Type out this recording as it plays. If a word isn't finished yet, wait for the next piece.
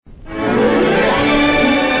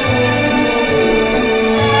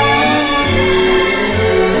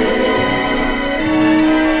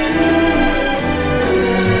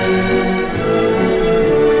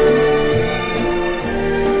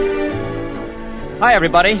Hi,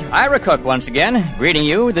 everybody. Ira Cook once again, greeting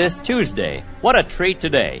you this Tuesday. What a treat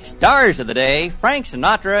today. Stars of the day, Frank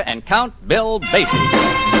Sinatra and Count Bill Basie.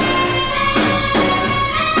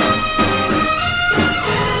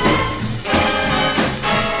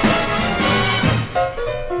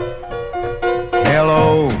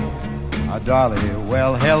 Hello, Dolly.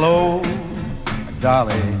 Well, hello,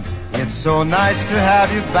 Dolly. It's so nice to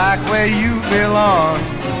have you back where you belong.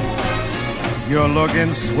 You're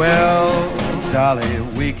looking swell, Dolly,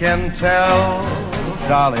 we can tell.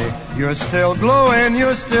 Dolly, you're still glowing,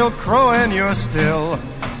 you're still crowing, you're still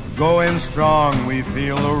going strong. We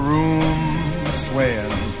feel the room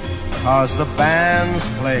swaying, 'cause the band's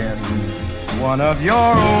playing one of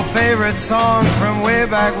your old favorite songs from way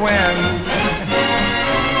back when.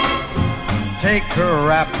 Take her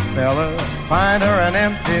rap, fellas, find her an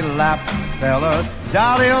empty lap, fellas.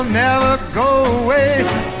 Dolly'll never go away,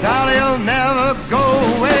 Dolly'll never go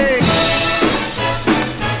away.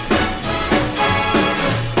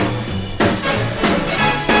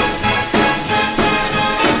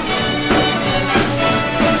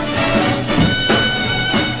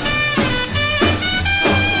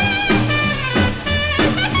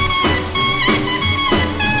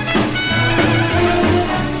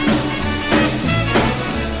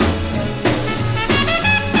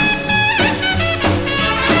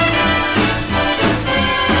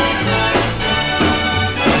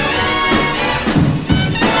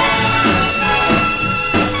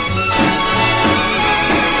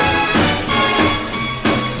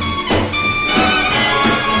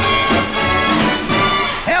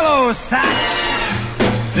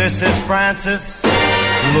 This is Francis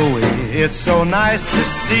Louis. It's so nice to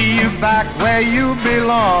see you back where you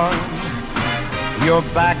belong. You're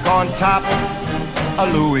back on top,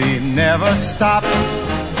 Louis, never stop.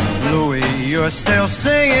 Louis, you're still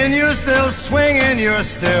singing, you're still swinging, you're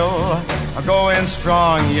still going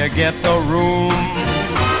strong. You get the room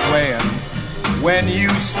swaying when you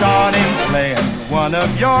start in playing one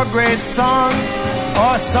of your great songs,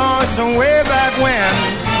 or songs from way back when.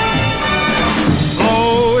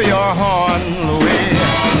 Blow your horn, Louis.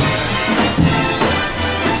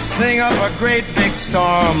 Sing up a great big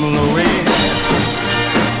storm, Louis.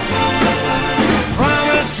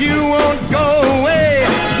 Promise you won't go away.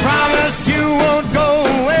 Promise you won't go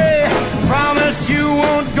away. Promise you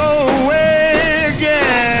won't go away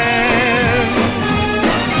again.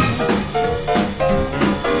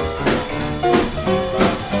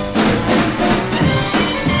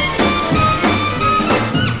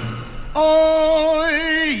 Oh,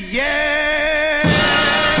 yeah.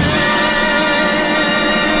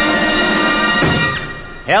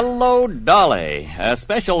 Hello, Dolly, a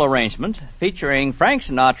special arrangement featuring Frank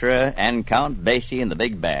Sinatra and Count Basie and the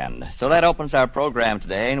big band. So that opens our program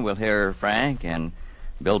today, and we'll hear Frank and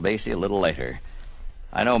Bill Basie a little later.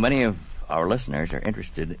 I know many of our listeners are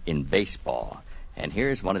interested in baseball, and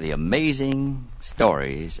here's one of the amazing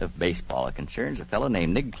stories of baseball. It concerns a fellow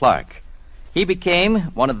named Nig Clark. He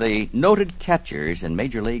became one of the noted catchers in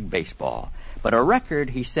Major League Baseball, but a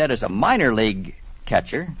record he set as a minor league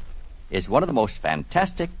catcher is one of the most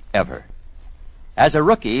fantastic ever. As a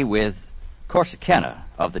rookie with Corsicana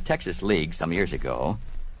of the Texas League some years ago,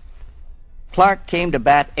 Clark came to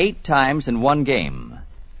bat 8 times in one game,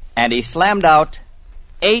 and he slammed out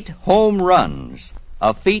 8 home runs,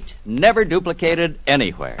 a feat never duplicated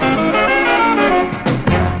anywhere.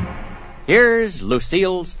 Here's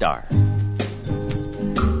Lucille Starr.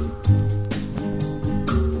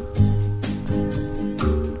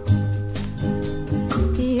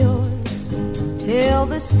 Till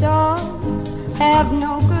the stars have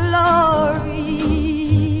no glory,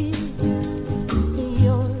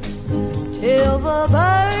 yours till the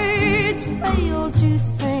birds fail to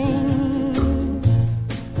sing,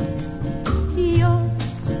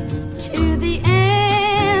 yours to the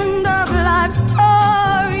end of life's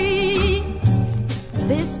story.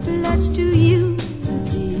 This pledge to you,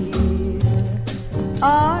 dear,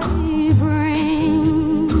 I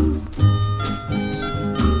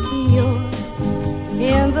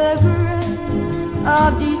in the breath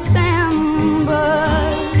of December,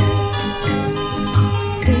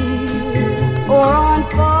 here or on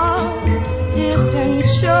far distant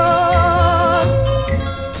shores.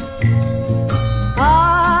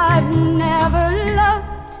 I've never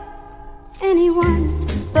loved anyone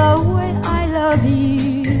the way I love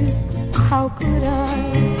you. How could I,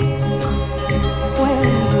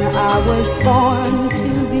 when I was born to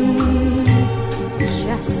be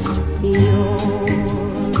just yours?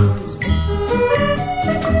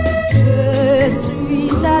 Je suis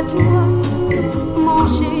à toi, mon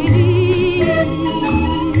chéri.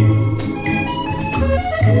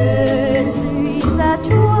 Je suis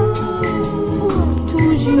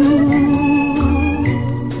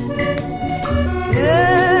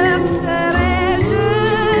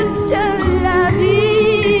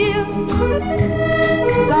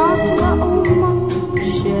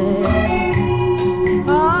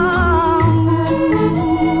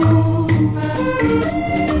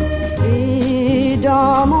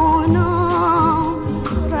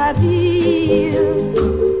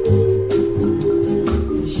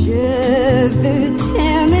veux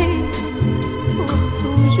t'aimer pour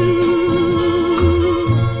toujours.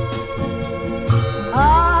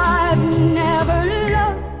 I've never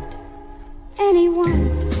loved anyone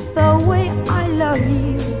the way I love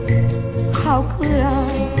you. How could I,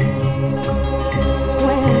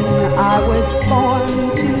 when I was born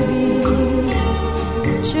to be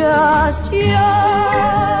just yours?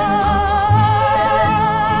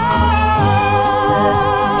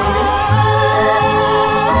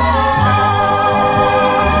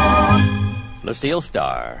 Lucille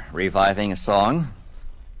Starr, reviving a song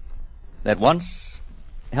that once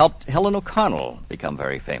helped Helen O'Connell become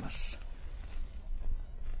very famous.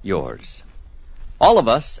 Yours. All of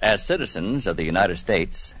us, as citizens of the United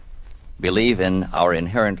States, believe in our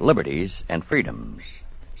inherent liberties and freedoms,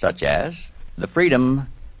 such as the freedom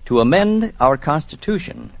to amend our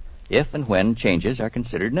Constitution if and when changes are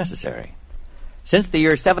considered necessary. Since the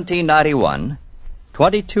year 1791,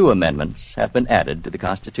 22 amendments have been added to the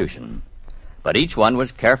Constitution, but each one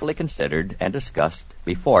was carefully considered and discussed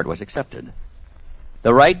before it was accepted.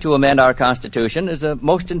 The right to amend our Constitution is a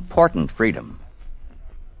most important freedom,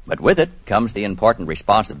 but with it comes the important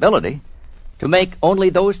responsibility to make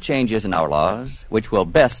only those changes in our laws which will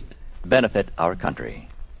best benefit our country.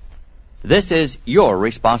 This is your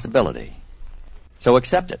responsibility, so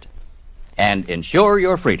accept it and ensure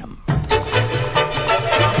your freedom.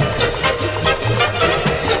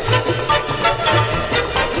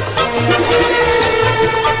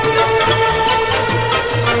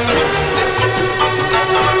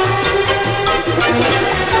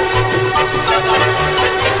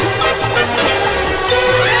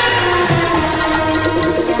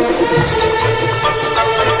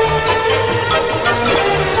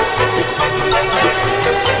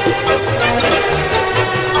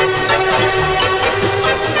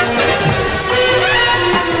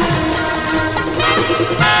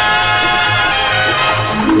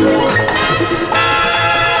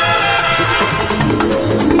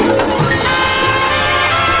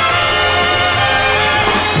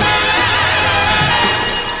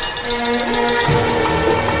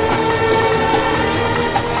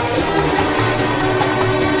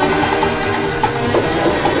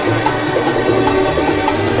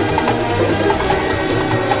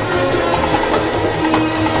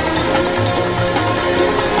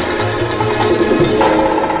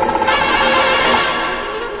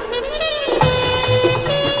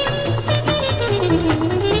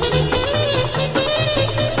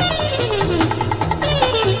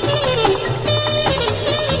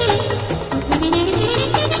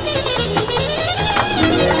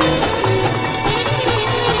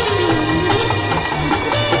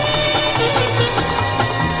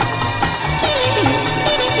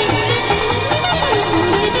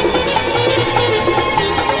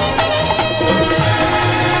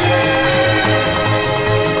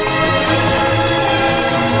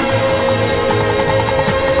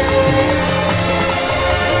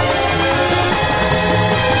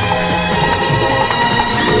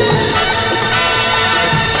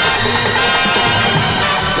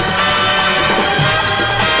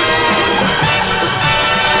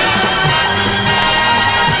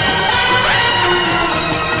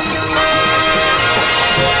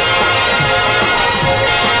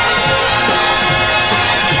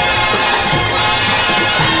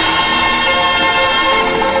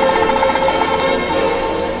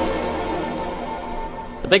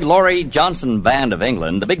 Big Laurie Johnson Band of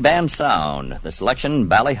England, the big band sound, the selection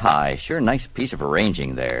Bally High. Sure nice piece of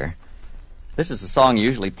arranging there. This is a song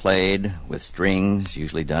usually played with strings,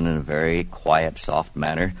 usually done in a very quiet, soft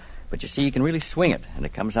manner. But you see, you can really swing it, and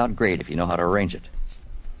it comes out great if you know how to arrange it.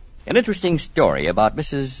 An interesting story about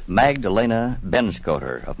Mrs. Magdalena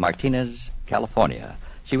Benscoter of Martinez, California.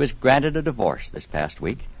 She was granted a divorce this past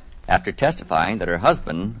week after testifying that her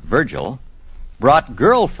husband, Virgil, brought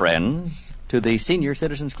girlfriends to the Senior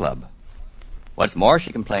Citizens Club. What's more,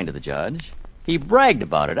 she complained to the judge. He bragged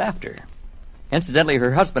about it after. Incidentally,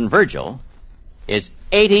 her husband, Virgil, is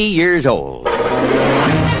 80 years old.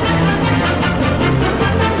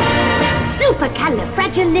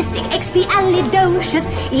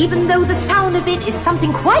 Supercalifragilisticexpialidocious, even though the sound of it is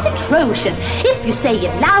something quite atrocious. If you say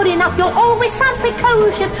it loud enough, you'll always sound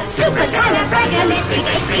precocious.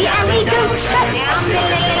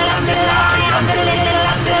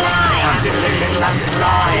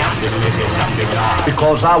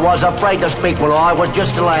 Because I was afraid to speak when I was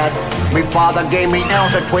just a lad. Me father gave me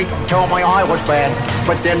nails a tweak and told me I was bad.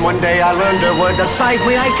 But then one day I learned a word the size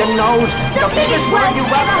we ain't can nose. The biggest word you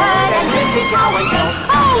ever heard, and this is how it goes.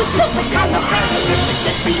 Oh,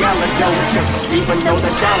 supercalifragilisticexpialidocious. Even though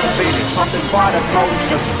the sound of it is something quite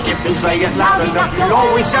atrocious, if you say it loud enough, you'll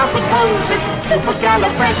always sound precocious.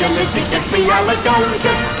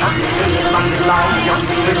 Supercalifragilisticexpialidocious.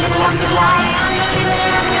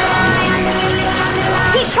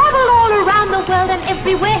 He travelled all around the world, and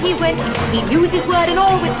everywhere he went, he'd use his word and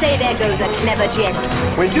all would say, there goes a clever gent.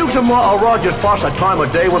 When Dukes and Martha Rogers pass a time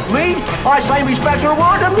of day with me, I say me special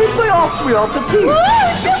word and leave me off the tea.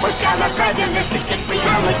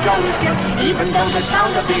 Supercalifragilisticexpialidocious. Even though the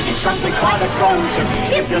sound of it is something quite atrocious,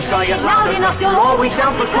 if you say it loud enough, you'll always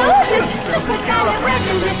sound precocious.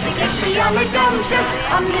 Supercalifragilisticexpialidocious.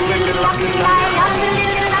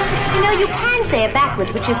 You know, you can say it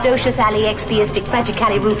backwards, which is docious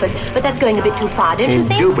ali-expiastic-fragicali-rufus, but that's going a bit too far, don't you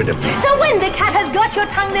think? Indubitably. So when the cat has got your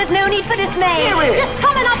tongue, there's no need for dismay. Just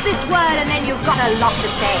summon up this word and then you've got a lot to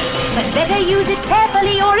say. But better use it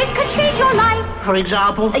carefully or it could change your life. For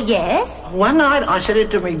example? Yes? One night I said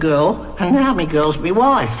it to me girl, and now me girl's me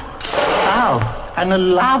wife. Oh, and a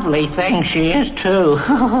lovely thing she is too.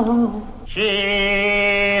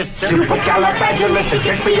 She's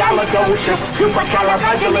supercalifragilisticexpialidocious.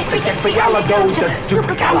 Supercalifragilisticexpialidocious.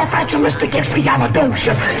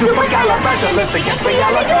 Supercalifragilisticexpialidocious.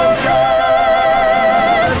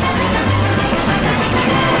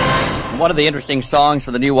 Supercalifragilisticexpialidocious. One of the interesting songs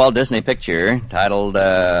for the new Walt Disney picture, titled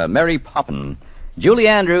Mary Poppin'. Julie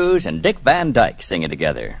Andrews and Dick Van Dyke singing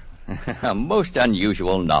together. A most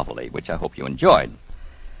unusual novelty, which I hope you enjoyed.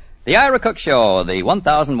 The Ira Cook Show, the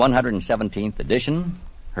 1117th edition,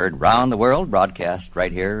 heard round the world, broadcast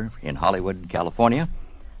right here in Hollywood, California.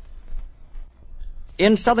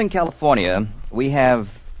 In Southern California, we have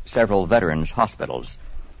several veterans' hospitals,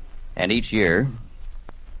 and each year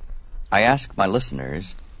I ask my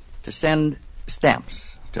listeners to send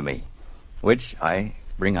stamps to me, which I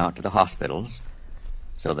bring out to the hospitals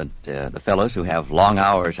so that the fellows who have long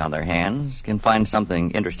hours on their hands can find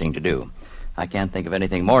something interesting to do. I can't think of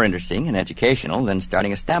anything more interesting and educational than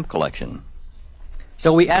starting a stamp collection.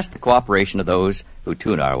 So we ask the cooperation of those who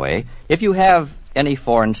tune our way. If you have any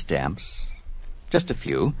foreign stamps, just a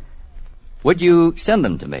few, would you send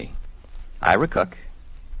them to me? Ira Cook,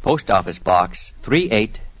 Post Office Box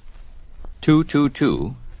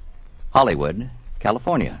 38222, Hollywood,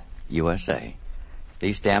 California, USA.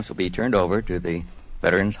 These stamps will be turned over to the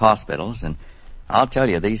veterans' hospitals, and I'll tell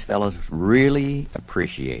you, these fellows really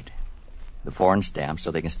appreciate the foreign stamps so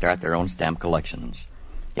they can start their own stamp collections.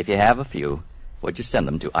 If you have a few, would you send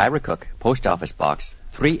them to Ira Cook, Post Office Box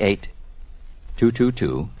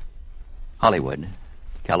 38222, Hollywood,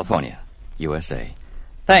 California, USA.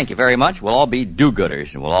 Thank you very much. We'll all be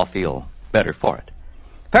do-gooders, and we'll all feel better for it.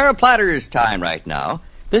 Pair of platters time right now.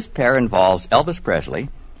 This pair involves Elvis Presley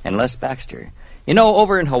and Les Baxter. You know,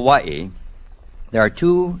 over in Hawaii, there are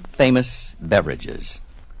two famous beverages.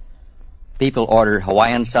 People order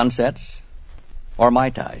Hawaiian sunsets or Mai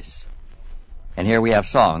Tais. And here we have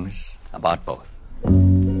songs about both.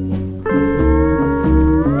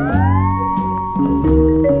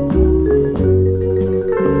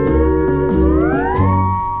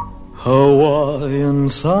 Hawaiian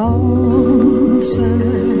sunset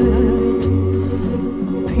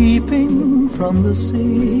peeping from the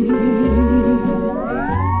sea,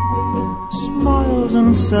 smiles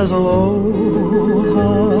and says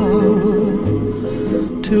aloha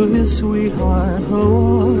to his sweetheart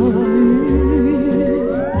Hawaii.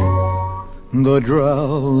 The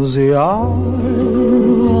drowsy islands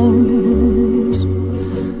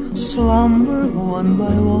slumber one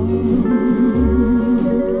by one,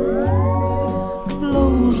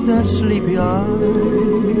 close their sleepy eyes,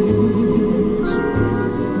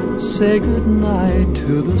 say goodnight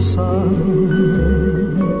to the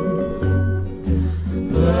sun.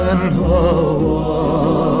 And Hawaii,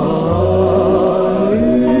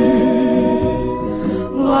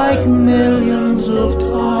 like millions of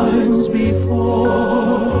times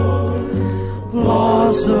before,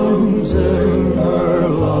 blossoms in her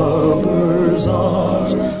lover's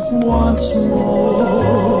arms once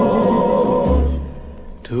more.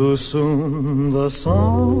 Too soon the sunrise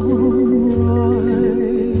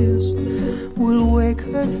will wake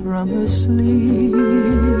her from her sleep,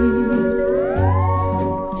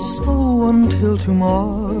 so until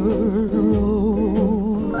tomorrow,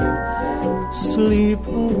 sleep,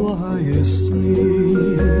 Hawaii,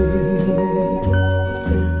 sleep.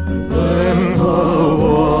 And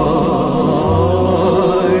Hawaii,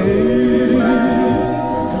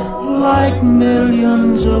 like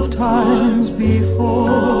millions of times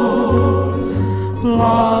before,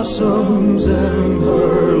 blossoms in her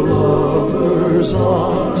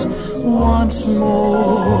songs once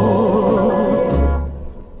more.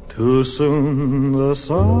 Too soon the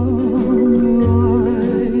sunrise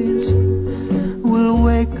will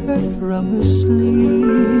wake her from her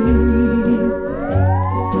sleep.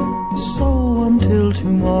 So until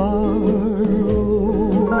tomorrow,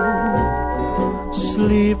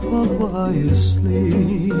 sleep while you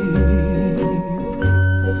sleep.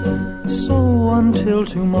 So until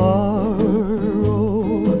tomorrow,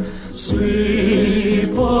 sleep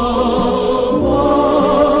while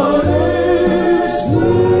you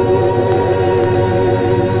sleep.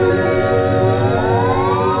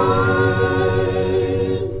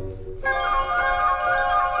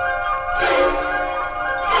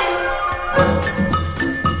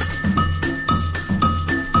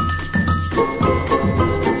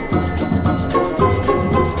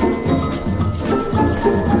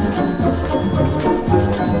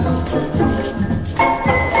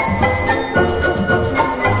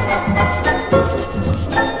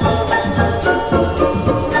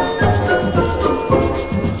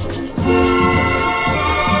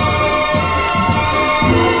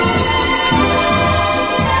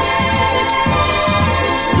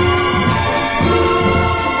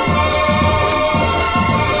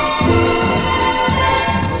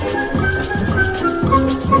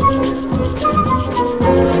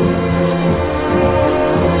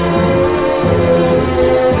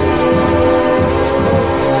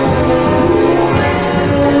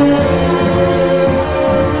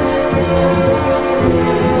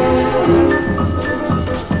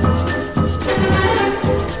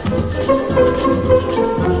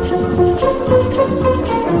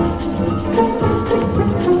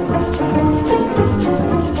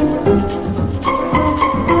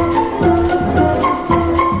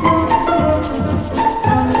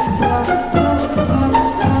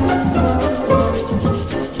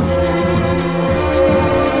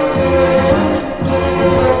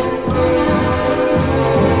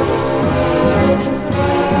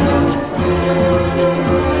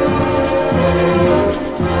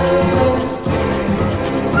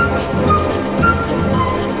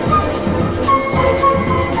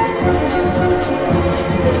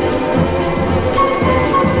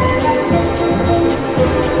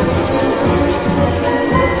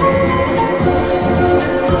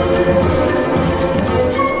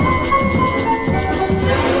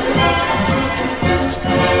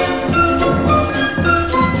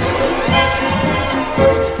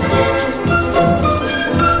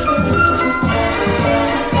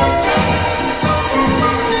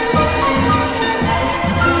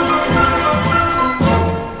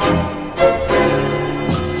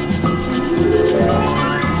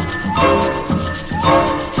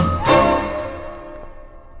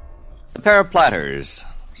 A pair of platters,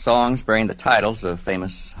 songs bearing the titles of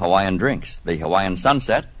famous Hawaiian drinks, the Hawaiian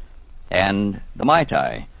Sunset and the Mai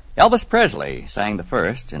Tai. Elvis Presley sang the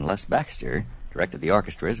first, and Les Baxter directed the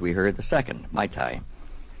orchestra as we heard the second, Mai Tai.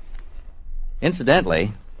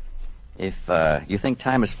 Incidentally, if you think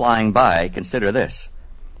time is flying by, consider this.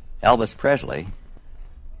 Elvis Presley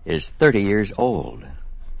is 30 years old.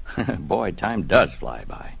 Boy, time does fly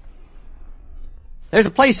by. There's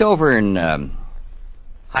a place over in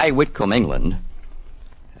High Whitcomb, England,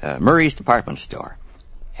 Murray's Department Store.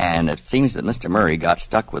 And it seems that Mr. Murray got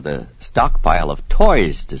stuck with a stockpile of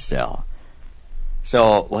toys to sell.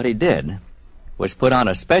 So what he did was put on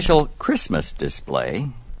a special Christmas display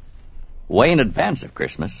way in advance of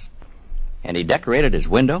Christmas, and he decorated his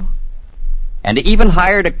window, and he even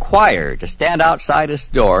hired a choir to stand outside his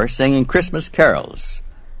door singing Christmas carols.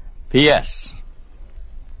 P.S.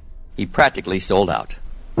 He practically sold out.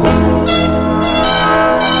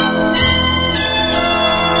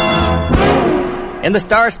 In the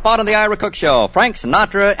star spot on the Ira Cook Show, Frank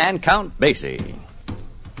Sinatra and Count Basie.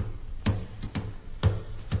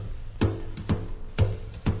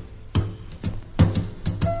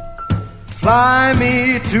 Fly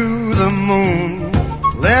me to the moon,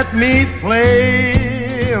 let me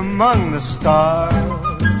play among the stars,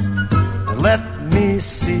 let me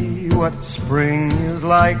see what spring is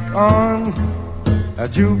like on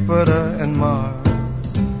Jupiter and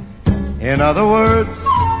Mars. In other words,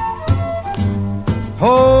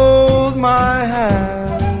 hold my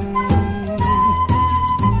hand.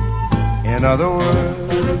 In other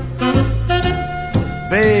words,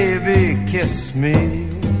 baby, kiss me.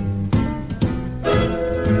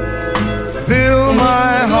 Fill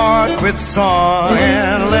my heart with song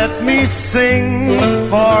and let me sing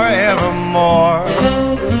forevermore.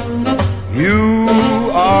 You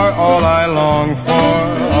are all I long for,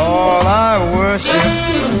 all I worship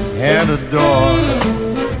and adore.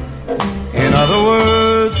 In other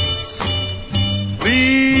words,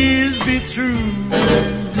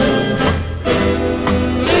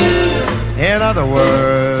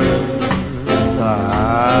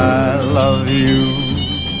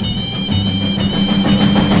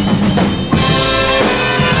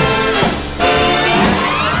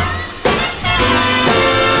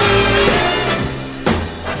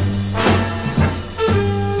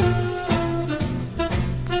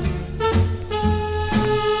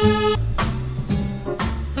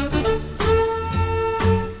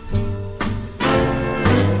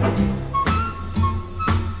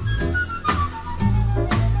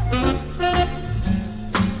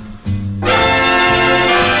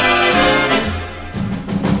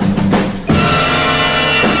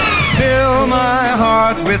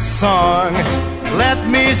 with song. Let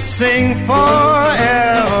me sing forevermore.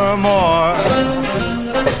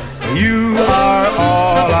 You are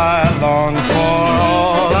all I long for,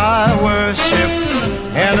 all I worship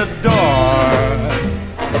and adore.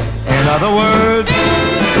 In other words,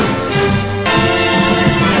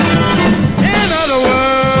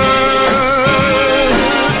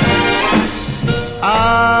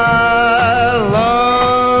 I love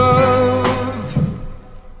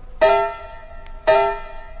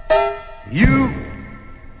you.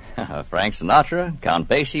 Frank Sinatra, Count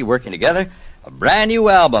Basie working together. A brand new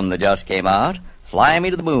album that just came out, Fly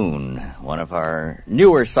Me to the Moon, one of our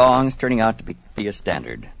newer songs turning out to be a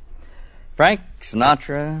standard. Frank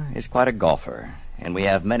Sinatra is quite a golfer, and we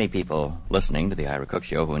have many people listening to the Ira Cook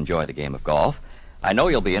Show who enjoy the game of golf. I know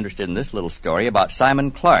you'll be interested in this little story about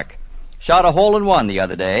Simon Clark. Shot a hole-in-one the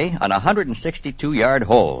other day on a 162-yard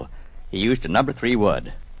hole. He used a number 3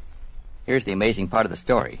 wood. Here's the amazing part of the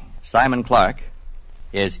story. Simon Clark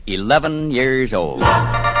is 11 years old.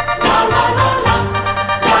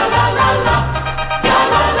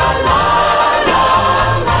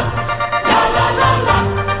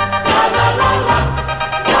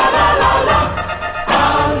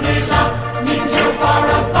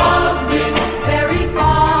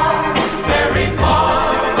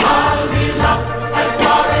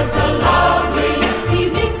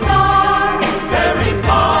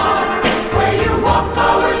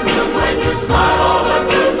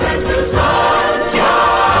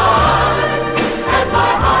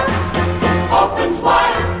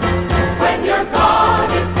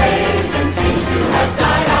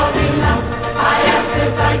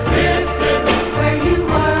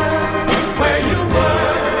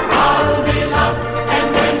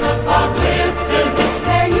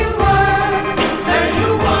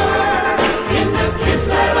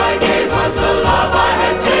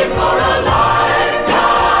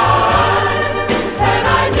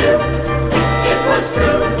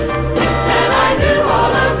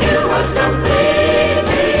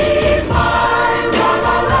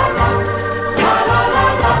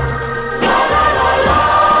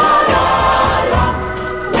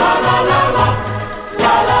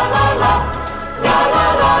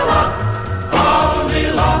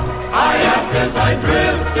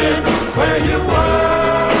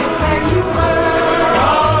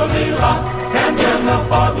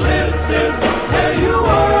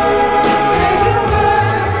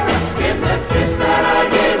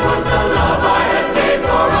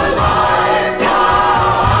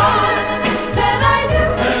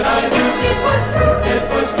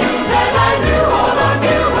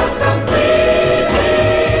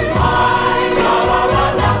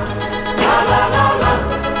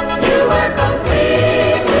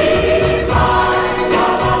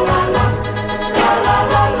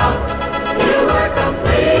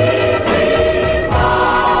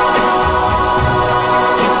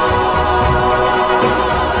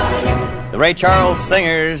 Ray Charles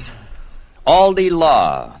Singers, Aldi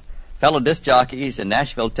Law. Fellow disc jockeys in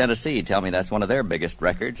Nashville, Tennessee tell me that's one of their biggest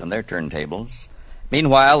records on their turntables.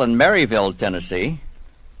 Meanwhile, in Maryville, Tennessee,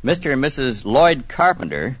 Mr. and Mrs. Lloyd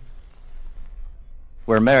Carpenter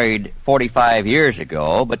were married 45 years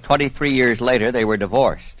ago, but 23 years later they were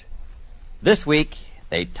divorced. This week,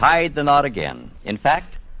 they tied the knot again. In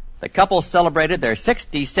fact, the couple celebrated their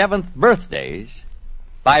 67th birthdays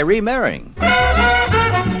by remarrying.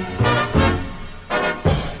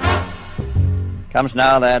 Comes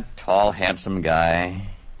now that tall, handsome guy,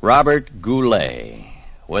 Robert Goulet,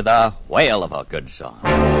 with a whale of a good song.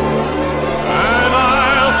 And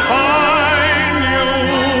I'll find you,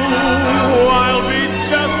 I'll be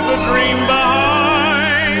just a dream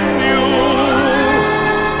behind you,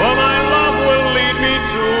 for my love will lead me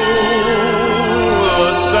to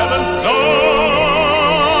the seventh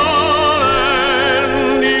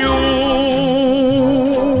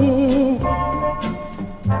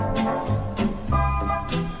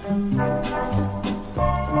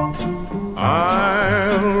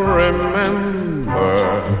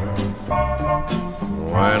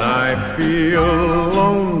feel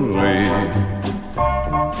lonely,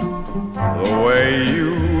 the way you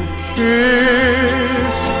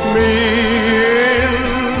kissed me in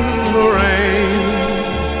the rain.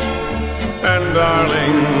 And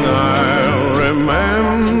darling, I'll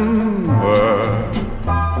remember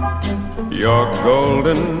your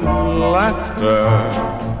golden laughter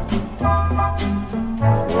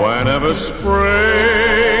whenever spring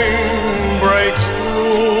breaks through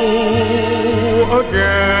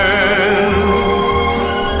again.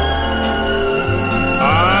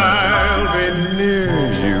 I'll be near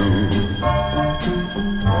you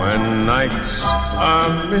when and nights are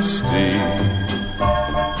misty.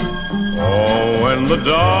 Oh, when the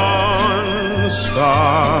dawn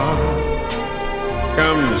star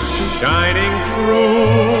comes shining through,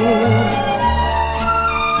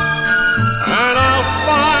 and I'll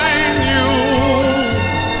find you,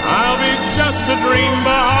 I'll be just a dream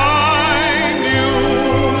behind you,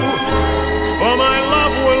 for my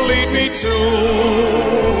love will lead me to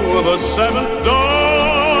the seventh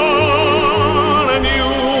dawn and you.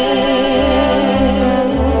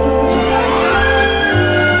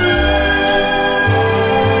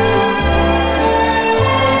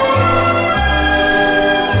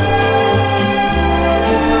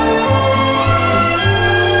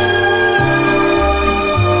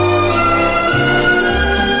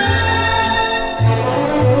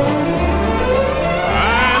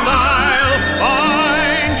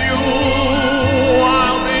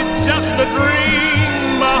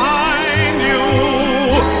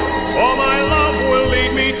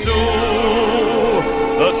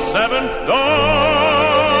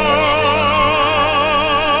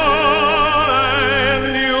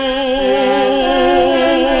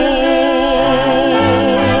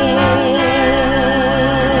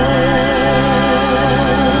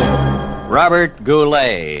 Robert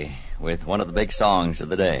Goulet with one of the big songs of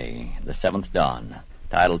the day, The Seventh Dawn,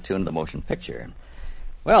 title tune of the motion picture.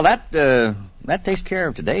 Well, that takes care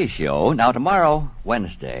of today's show. Now, tomorrow,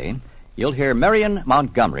 Wednesday, you'll hear Marion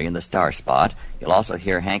Montgomery in the Star Spot. You'll also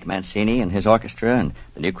hear Hank Mancini and his orchestra and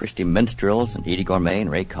the New Christie Minstrels and Edie Gourmet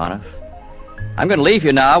and Ray Conniff. I'm going to leave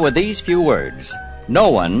you now with these few words. No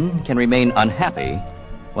one can remain unhappy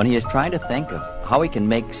when he is trying to think of how he can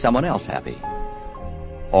make someone else happy,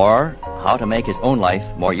 or how to make his own life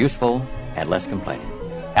more useful and less complaining.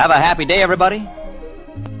 Have a happy day, everybody.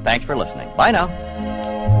 Thanks for listening. Bye now.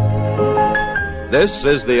 This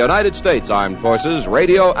is the United States Armed Forces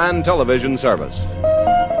Radio and Television Service.